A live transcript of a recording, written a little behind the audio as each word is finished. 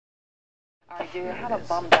All right, do you have a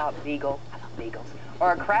bummed-out beagle? I love beagles.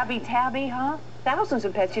 Or a crabby tabby, huh? Thousands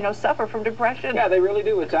of pets, suffer from depression. Yeah, they really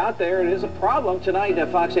do. It's out there. It is a problem. Tonight,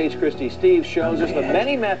 Fox 8's Christy Steve shows us the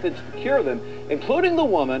many methods to cure them, including the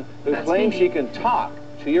woman who claims she can talk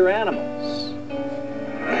to your animals.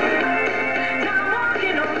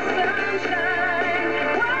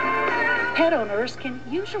 Pet owners can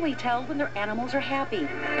usually tell when their animals are happy.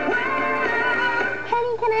 Honey,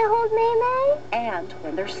 can I hold May-May? And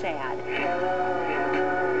when they're sad.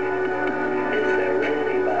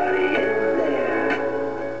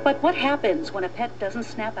 But what happens when a pet doesn't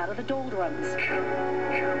snap out of the doldrums?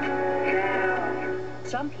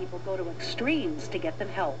 Some people go to extremes to get them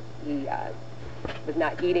help. He was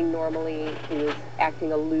not eating normally. He was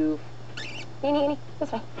acting aloof.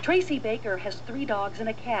 This way. Traci Baker has 3 dogs and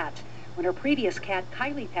a cat. When her previous cat,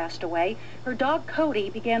 Kylie, passed away, her dog, Cody,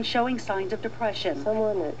 began showing signs of depression.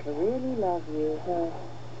 Someone that can really love you, huh?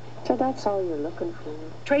 So that's all you're looking for.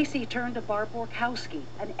 Traci turned to Barb Borkowski,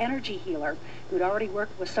 an energy healer who'd already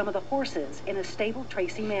worked with some of the horses in a stable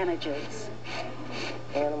Traci manages.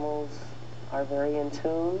 Animals are very in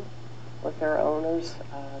tune with their owners,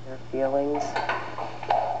 their feelings.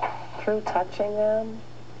 Through touching them,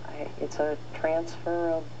 it's a transfer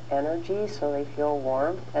of energy, so they feel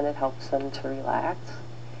warmth, and it helps them to relax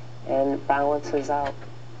and balances out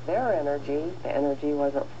their energy. The energy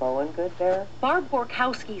wasn't flowing good there. Barb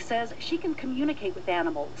Borkowski says she can communicate with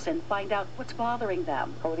animals and find out what's bothering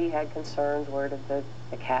them. Cody had concerns, where did the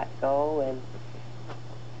cat go, and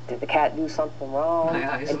did the cat do something wrong?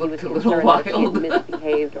 My eyes and he was looked a concerned little that she had wild.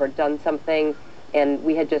 misbehaved or done something, and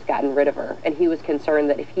we had just gotten rid of her. And he was concerned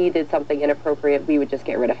that if he did something inappropriate, we would just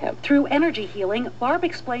get rid of him. Through energy healing, Barb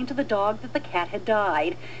explained to the dog that the cat had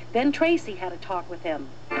died. Then Traci had a talk with him.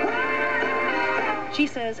 She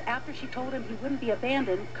says after she told him he wouldn't be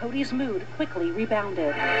abandoned, Cody's mood quickly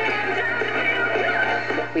rebounded.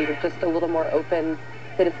 We were just a little more open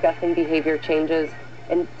to discussing behavior changes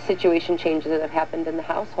and situation changes that have happened in the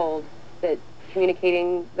household, that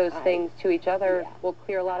communicating those things to each other will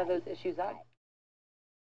clear a lot of those issues up.